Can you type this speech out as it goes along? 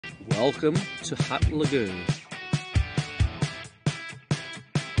Welcome to Hutt Lagoon.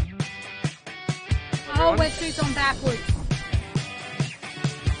 Oh, wetsuits on backwards.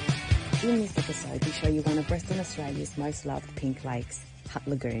 In this episode, we show you one of Western Australia's most loved pink lakes, Hutt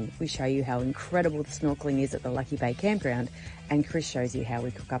Lagoon. We show you how incredible the snorkeling is at the Lucky Bay Campground, and Chris shows you how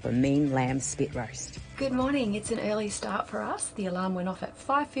we cook up a mean lamb spit roast. Good morning. It's an early start for us. The alarm went off at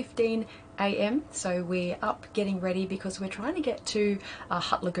 5:15 a.m. so we're up getting ready because we're trying to get to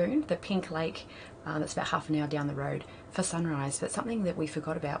Hutt Lagoon, the pink lake that's about half an hour down the road, for sunrise. But something that we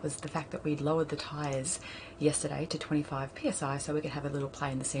forgot about was the fact that we'd lowered the tyres yesterday to 25 psi so we could have a little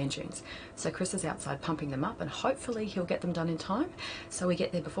play in the sand dunes. So Chris is outside pumping them up and hopefully he'll get them done in time so we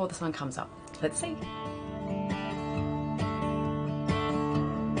get there before the sun comes up. Let's see.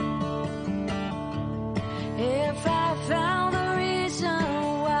 If I found the reason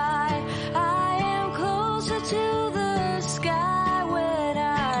why I am closer to the sky when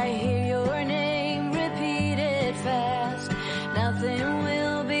I hear your name repeated fast, nothing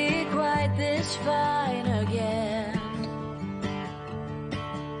will be quite this fine again.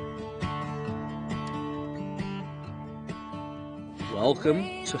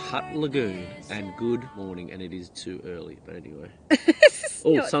 Welcome to Hutt Lagoon, and good morning. And it is too early, but anyway.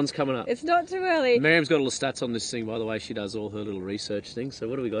 Oh, sun's coming up. It's not too early. Miriam's got all the stats on this thing, by the way. She does all her little research things. So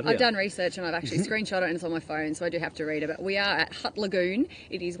what do we got here? I've done research and I've actually screenshot it and it's on my phone, so I do have to read it. But we are at Hutt Lagoon.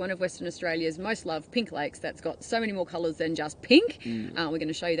 It is one of Western Australia's most loved pink lakes that's got so many more colours than just pink. We're going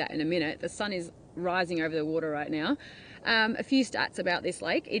to show you that in a minute. The sun is rising over the water right now. A few stats about this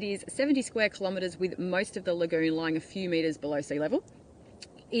lake. It is 70 square kilometres with most of the lagoon lying a few metres below sea level.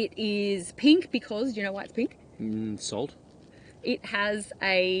 It is pink because, do you know why it's pink? Salt. It has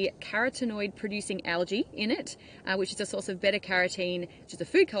a carotenoid producing algae in it, which is a source of beta-carotene, which is a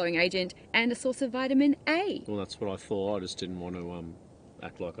food colouring agent, and a source of vitamin A. Well, that's what I thought. I just didn't want to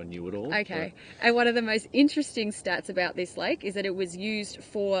act like I knew it all. Okay. And one of the most interesting stats about this lake is that it was used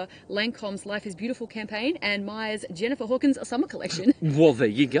for Lancome's Life is Beautiful campaign and Myers' Jennifer Hawkins summer collection. Well, there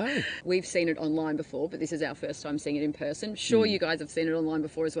you go. We've seen it online before, but this is our first time seeing it in person. Sure, you guys have seen it online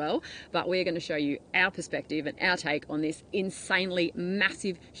before as well, but we're going to show you our perspective and our take on this insanely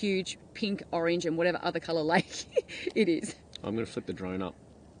massive, huge, pink, orange, and whatever other colour lake it is. I'm going to flip the drone up.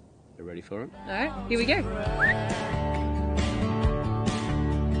 You ready for it? All right, here we go.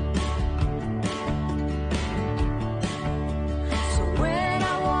 When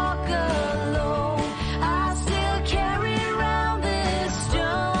I walk alone, I still carry around this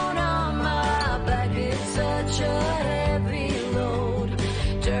stone on my back. It's such a heavy load.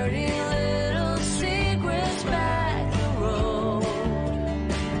 Dirty little secrets back the road.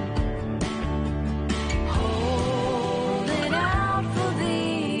 Holding out for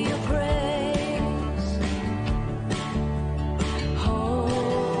the appraise.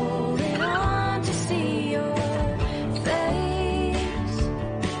 Holding on to see your face.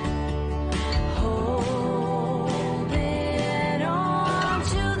 Holding on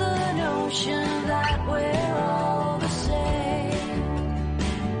to the notion that we're all the same.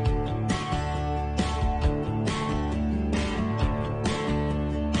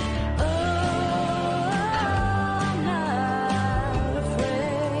 Oh, I'm not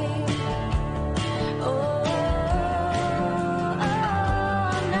afraid. Oh,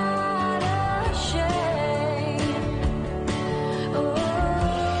 I'm not ashamed.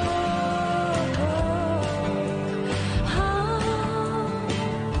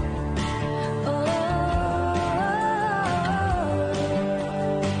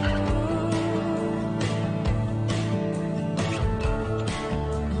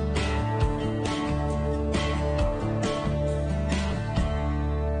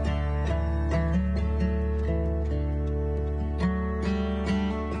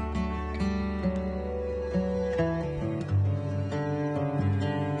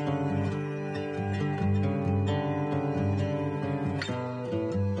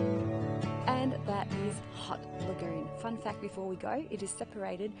 And that is Hutt Lagoon. Fun fact before we go, it is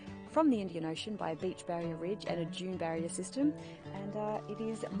separated from the Indian Ocean by a beach barrier ridge and a dune barrier system, and it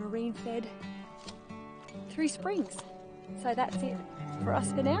is marine fed through springs. So that's it for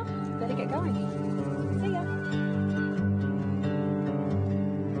us for now. Better get going. See ya.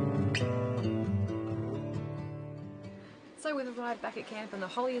 So we've arrived back at camp and the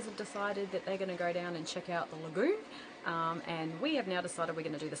Holliers have decided that they're going to go down and check out the lagoon, and we have now decided we're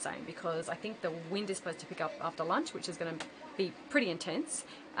going to do the same because I think the wind is supposed to pick up after lunch, which is going to be pretty intense,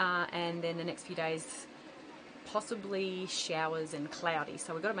 and then the next few days possibly showers and cloudy,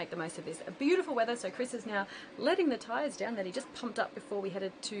 so we've got to make the most of this beautiful weather. So Chris is now letting the tyres down that he just pumped up before we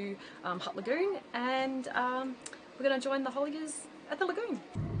headed to Hutt Lagoon, and we're going to join the Holliers at the lagoon.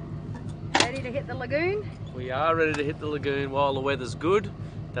 ready to hit the lagoon? We are ready to hit the lagoon while the weather's good.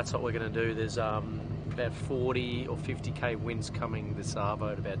 That's what we're going to do. There's about 40 or 50k winds coming this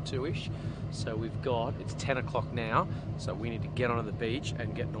arvo at about 2ish. So we've got, it's 10 o'clock now, so we need to get onto the beach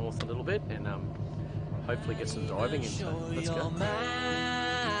and get north a little bit and hopefully get some diving in. So let's go.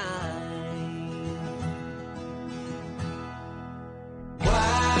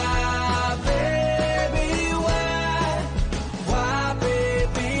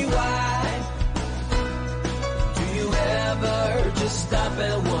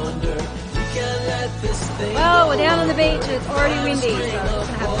 Well, we're down on the beach and it's already windy, so we're just going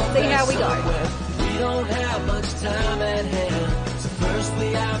to have to see how we go. We don't have much time at hand, so first we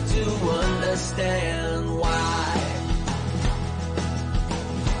have to understand why.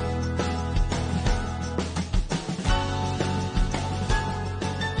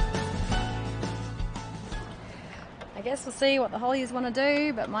 I guess we'll see what the Hollies want to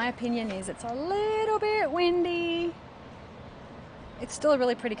do, but my opinion is it's a little bit windy. It's still a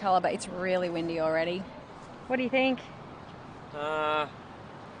really pretty colour, but it's really windy already. What do you think? Yeah,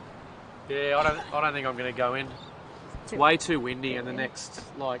 I don't think I'm going to go in. It's way too windy, and the next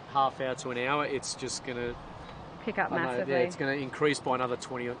like half hour to an hour, it's just going to Pick up I know, massively. yeah, it's going to increase by another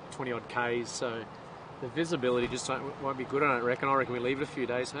 20 odd k's. So the visibility just won't be good. I don't reckon. I reckon we leave it a few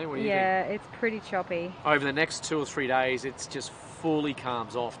days. Hey, what do you think? Yeah, it's pretty choppy. Over the next 2 or 3 days, it's just fully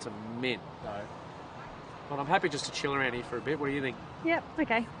calms off to mint, though. But I'm happy just to chill around here for a bit. What do you think? Yep,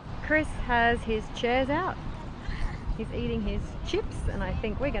 okay. Chris has his chairs out. He's eating his chips, and I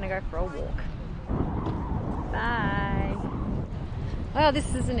think we're going to go for a walk. Bye. Well,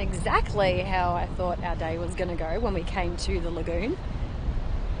 this isn't exactly how I thought our day was going to go when we came to the lagoon.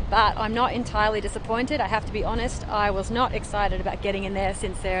 But I'm not entirely disappointed. I have to be honest, I was not excited about getting in there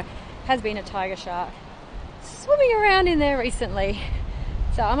since there has been a tiger shark swimming around in there recently.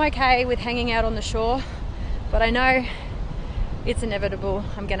 So I'm okay with hanging out on the shore, but I know it's inevitable.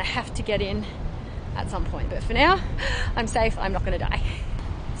 I'm going to have to get in at some point. But for now, I'm safe. I'm not going to die.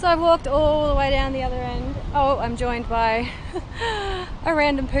 So I've walked all the way down the other end. Oh, I'm joined by a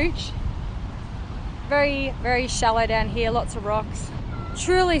random pooch. Very, very shallow down here. Lots of rocks.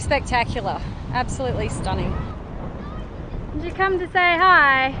 Truly spectacular. Absolutely stunning. Did you come to say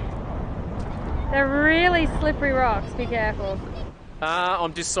hi? They're really slippery rocks. Be careful.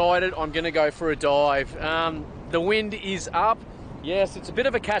 I'm decided I'm going to go for a dive. The wind is up. Yes, it's a bit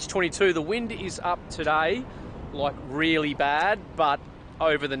of a catch-22. The wind is up today, like really bad, but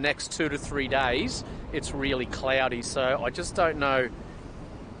over the next 2 to 3 days, it's really cloudy. So I just don't know.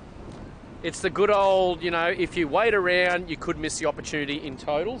 It's the good old, you know, if you wait around, you could miss the opportunity in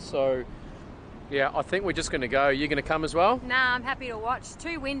total. So yeah, I think we're just going to go. You're going to come as well? Nah, I'm happy to watch.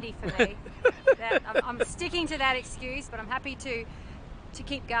 Too windy for me. I'm sticking to that excuse, but I'm happy to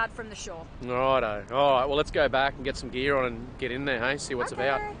keep guard from the shore. Righto. All right, well, let's go back and get some gear on and get in there, hey? See what's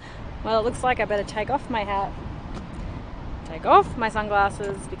about. Well, it looks like I better take off my hat, take off my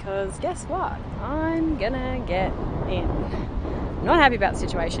sunglasses, because guess what? I'm gonna get in. I'm not happy about the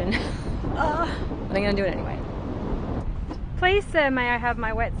situation, but I'm gonna do it anyway. Please, sir, may I have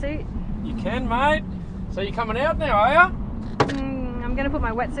my wetsuit? You can, mate. So you're coming out now, are you? I'm gonna put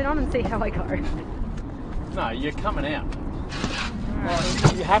my wetsuit on and see how I go. No, you're coming out.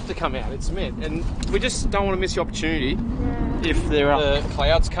 Right. You have to come out, it's meant. And we just don't want to miss the opportunity. Yeah. If there are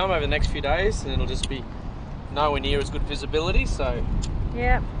clouds come over the next few days, then it'll just be nowhere near as good visibility, so...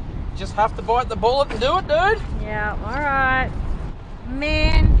 Yep. Just have to bite the bullet and do it, dude. Yeah, alright.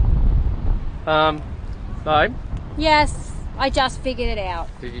 Man. Babe? Yes, I just figured it out.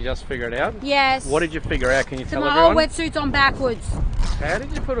 Did you just figure it out? Yes. What did you figure out? Can you tell my everyone? whole wetsuit's on backwards. How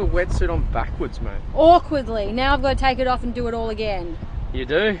did you put a wetsuit on backwards, mate? Awkwardly. Now I've got to take it off and do it all again. You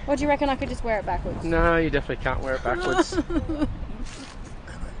do? What do you reckon? I could just wear it backwards? No, you definitely can't wear it backwards.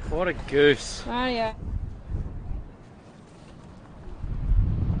 What a goose. Oh, yeah.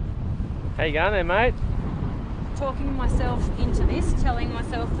 How you going there, mate? Talking myself into this, telling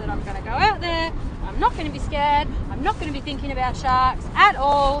myself that I'm going to go out there, I'm not going to be scared, I'm not going to be thinking about sharks at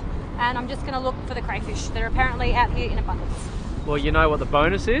all, and I'm just going to look for the crayfish that are apparently out here in abundance. Well, you know what the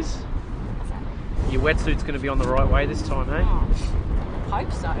bonus is? What's that? Your wetsuit's going to be on the right way this time, eh? Oh, I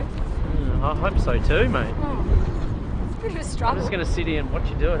hope so. I hope so too, mate. Oh, it's a bit of a I'm struggle. just going to sit here and watch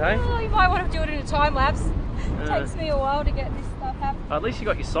you do it, hey? Oh, you might want to do it in a time lapse. It takes me a while to get this stuff happening. At least you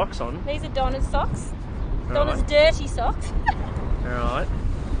got your socks on. These are Donna's socks. All Donna's right. dirty socks. Alright.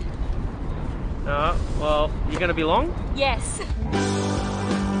 Alright, well, you going to be long? Yes.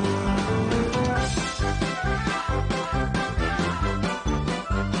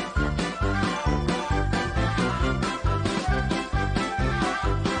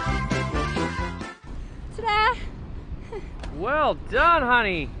 Well done,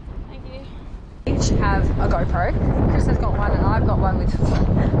 honey. Thank you. Each have a GoPro. Chris has got one and I've got one with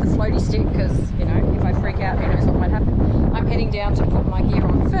the floaty stick because, you know, if I freak out, who knows what might happen. I'm heading down to put my gear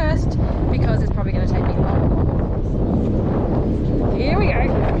on first because it's probably going to take me a while. Here we go.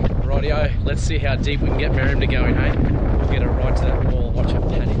 Rightio, let's see how deep we can get Miriam to go in, hey? Get her right to that wall, watch her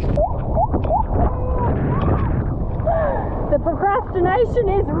panic. The procrastination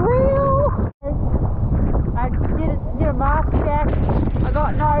is real. I did a mask check. I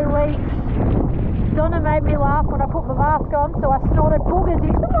got no leaks. Donna made me laugh when I put my mask on, so I snorted boogers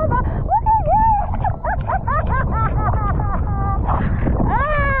into my mask. Look at you!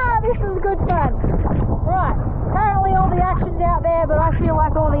 Ah, this is good fun. Right, apparently all the action's out there, but I feel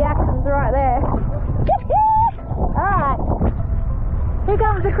like all the action's right there. Alright, here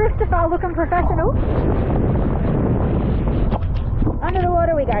comes the Christopher looking professional. Under the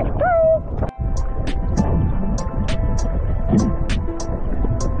water we go. Bye!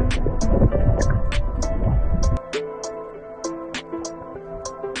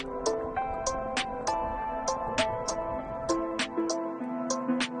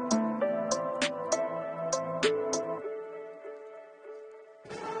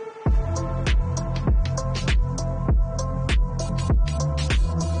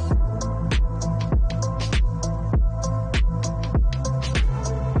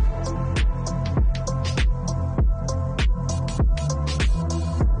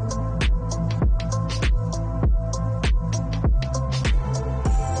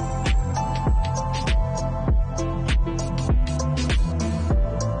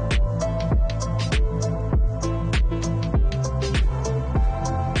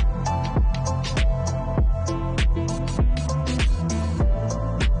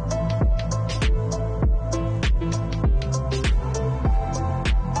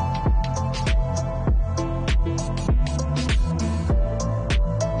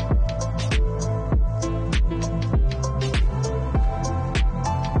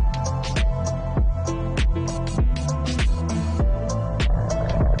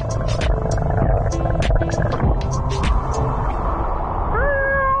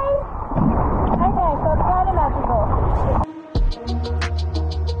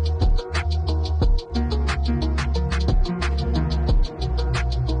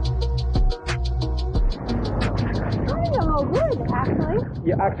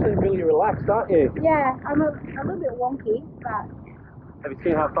 You're actually really relaxed, aren't you? Yeah, I'm a little bit wonky, but Have you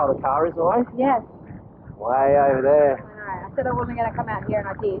seen how far the car is away? yes. Way over there. I know. I said I wasn't going to come out here and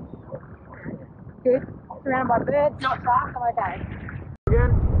I did. Good. Surrounded by birds, not sharks, I'm okay.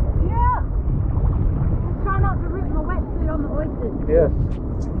 Again? Yeah. Just try not to rip my wetsuit on the oysters. Yes.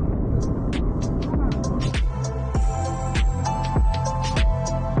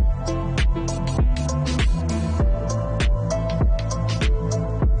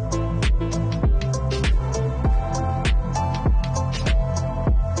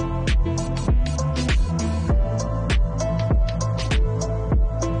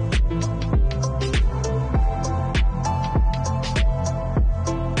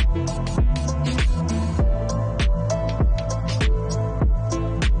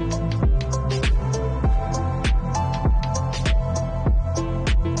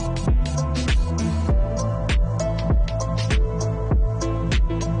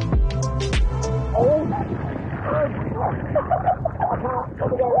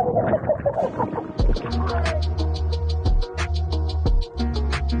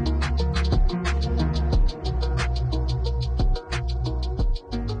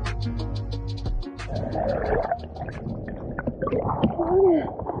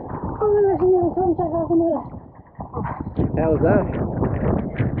 How was that?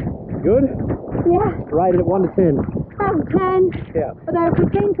 Good? Yeah, Rated at 1 to 10. about 10. Yeah. Although if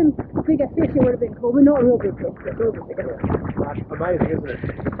we'd seen some bigger fish, it would have been cool, but not real big fish, but real big fish. Amazing, isn't it?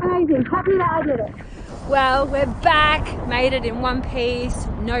 Amazing. Happy that I did it. Well, we're back. Made it in one piece.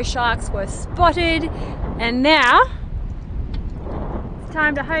 No sharks were spotted. And now, it's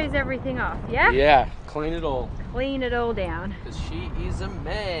time to hose everything off, yeah? Yeah, clean it all. Clean it all down. Because she is a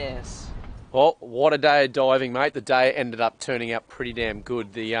mess. Well, what a day of diving, mate. The day ended up turning out pretty damn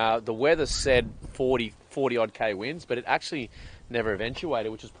good. The weather said 40 odd K winds, but it actually never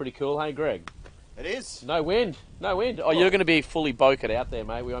eventuated, which is pretty cool, hey Greg? It is. No wind. Oh, you're going to be fully boked out there,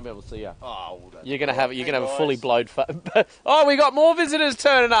 mate. We won't be able to see you. Oh, well, You're going to have a fully blowed Oh, we got more visitors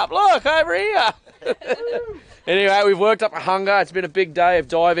turning up. Look, over here. Anyway, we've worked up a hunger. It's been a big day of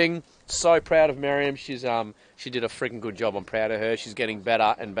diving. So proud of Miriam. She did a freaking good job. I'm proud of her. She's getting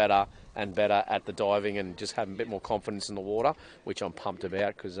better and better and better at the diving and just having a bit more confidence in the water, which I'm pumped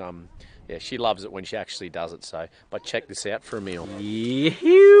about because yeah, she loves it when she actually does it. So, but check this out for a meal.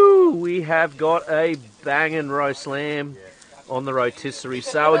 Yee-hoo! We have got a banging roast lamb on the rotisserie.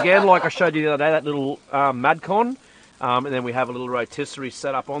 So again, like I showed you the other day, that little Madcon, and then we have a little rotisserie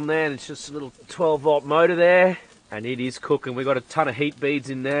set up on there, and it's just a little 12-volt motor there, and it is cooking. We've got a ton of heat beads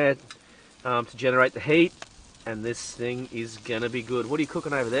in there to generate the heat. And this thing is going to be good. What are you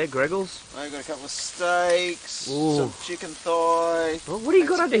cooking over there, Greggles? I've got a couple of steaks, Ooh. some chicken thigh. Well, what do you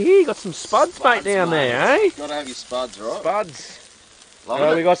got under here? You got some spuds, mate, down there, eh? Gotta have your spuds, right? Spuds. Loving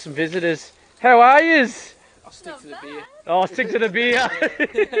Oh, it. we got some visitors. How are yous? I'll stick to the beer. Oh, stick to the beer.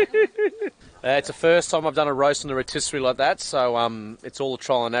 It's the first time I've done a roast on the rotisserie like that, so it's all a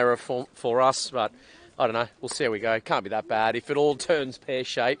trial and error for us, but I don't know. We'll see how we go. Can't be that bad. If it all turns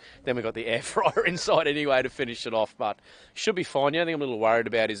pear-shaped, then we've got the air fryer inside anyway to finish it off. But should be fine. The only thing I'm a little worried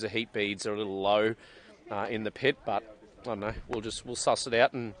about is the heat beads are a little low in the pit. But I don't know. We'll suss it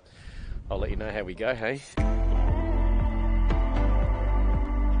out and I'll let you know how we go, hey?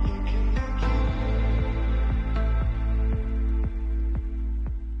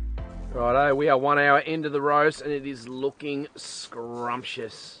 Righto, we are 1 hour into the roast and it is looking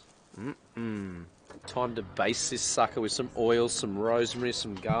scrumptious. Time to baste this sucker with some oil, some rosemary,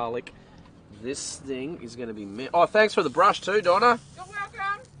 some garlic. This thing is going to be... Oh, thanks for the brush too, Donna. You're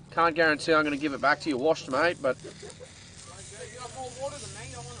welcome. Can't guarantee I'm going to give it back to you washed, mate, but... You got more water than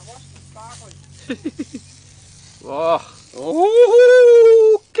me. I want to wash and sparkling.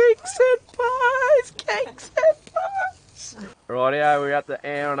 Oh, cakes and pies. Rightio, we're at the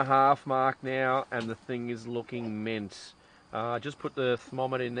 1.5 hour mark now, and the thing is looking mint. Just put the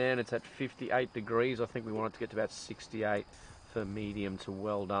thermometer in there and it's at 58 degrees. I think we want it to get to about 68 for medium to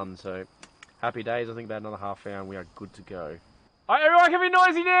well done. So happy days. I think about another half hour and we are good to go. Alright, everyone can be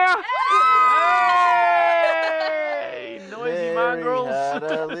noisy now. Hey! Noisy mongrels. Had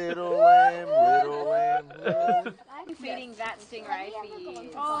a little lamb, little lamb, little... I'm feeding that stingray for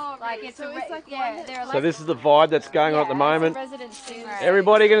years. Oh, Like it's so a it's like yeah, one- they're So this is the vibe that's going on at the moment. resident stingray.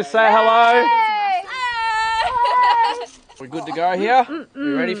 Everybody gonna say hello? Hey! We're good to go here?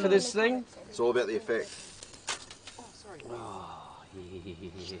 You ready for this thing? It's all about the effect. Oh,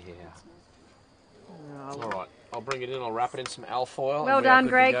 yeah. Alright, I'll bring it in, I'll wrap it in some alfoil. Well and we are done, good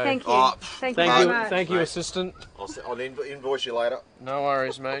to Greg. go. Thank you. Oh, Thank you very much. Thank you, Mate. assistant. I'll invoice you later. No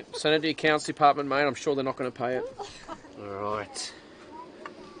worries, mate. Send it to your accounts department, mate. I'm sure they're not going to pay it. Alright.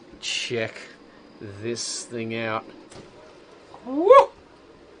 Check this thing out. Woo!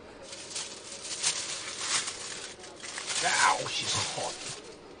 Ow, she's hot.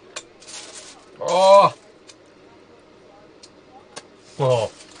 Oh!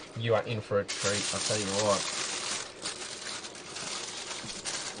 Oh, you are in for a treat, I'll tell you what.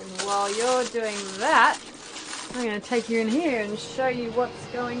 And while you're doing that, I'm going to take you in here and show you what's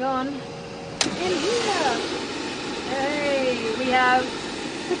going on in here. Hey, we have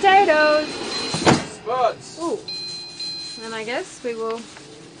potatoes. Spuds! Ooh. And I guess we will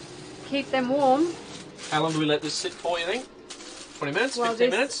keep them warm. How long do we let this sit for, you think? 20 minutes? While 15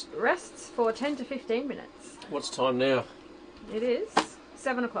 this minutes? rests for 10 to 15 minutes. What's time now? It is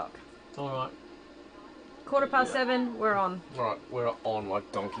 7 o'clock. Alright. 7:15, we're on. Right, we're on like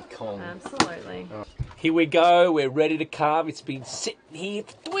Donkey Kong. Absolutely. Here we go, we're ready to carve. It's been sitting here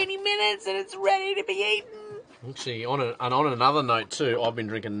for 20 minutes and it's ready to be eaten. Actually, on another note too, I've been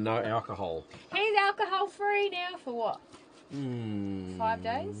drinking no alcohol. He's alcohol free now for what? 5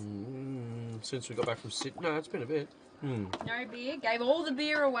 days? Since we got back from Sydney. No, it's been a bit. No beer. Gave all the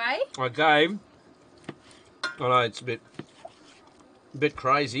beer away. I gave, I know it's a bit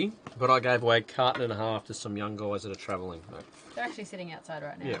crazy, but I gave away a carton and a half to some young guys that are travelling. They're actually sitting outside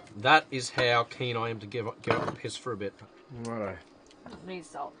right now. Yeah, that is how keen I am to get up and piss for a bit. Righto. It needs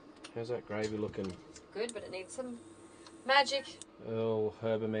salt. How's that gravy looking? Good, but it needs some magic. Oh,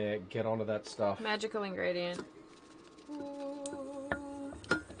 Herbamare, get onto that stuff. Magical ingredient.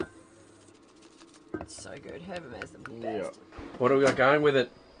 It's so good. Herbermare's the best. Yeah. What have we got going with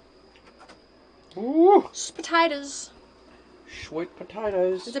it? Ooh, Potatoes. sweet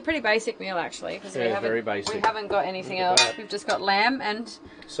potatoes. It's a pretty basic meal actually, because Yeah, very basic. we haven't got anything Look at else. that. We've just got lamb and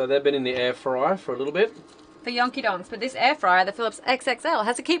So they've been in the air fryer for a little bit. the yonky donks. But this air fryer, the Philips XXL,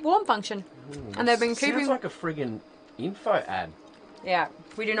 has a keep warm function. And they've been keeping... Sounds like a friggin' info ad. Yeah,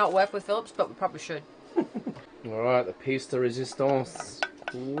 we do not work with Philips, but we probably should. Alright, the piece de resistance.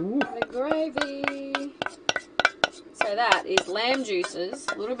 Ooh. The gravy. So that is lamb juices,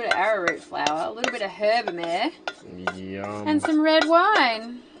 a little bit of arrowroot flour, a little bit of Herbamare, Yum. and some red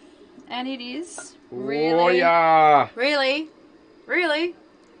wine. And it is really, Oh, yeah. really, really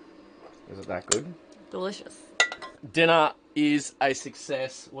Is it that good? Delicious. Dinner is a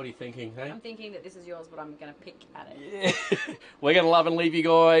success. What are you thinking, hey? I'm thinking that this is yours, but I'm going to pick at it. Yeah. We're going to love and leave you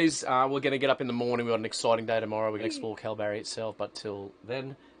guys. We're going to get up in the morning. We've got an exciting day tomorrow. We're going to explore Kalbarri itself. But till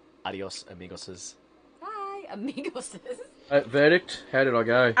then, adios, amigoses. Bye, amigos. Verdict, how did I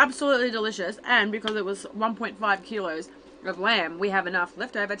go? Absolutely delicious, and because it was 1.5 kilos of lamb, we have enough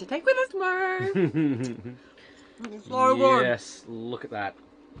left over to take with us tomorrow. It's so good. Yes, look at that.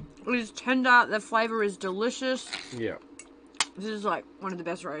 It is tender, the flavour is delicious. Yeah. This is like one of the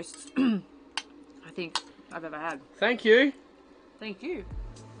best roasts I think I've ever had. Thank you. Thank you.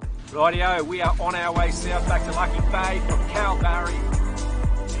 Rightio, we are on our way south back to Lucky Bay from Kalbarri.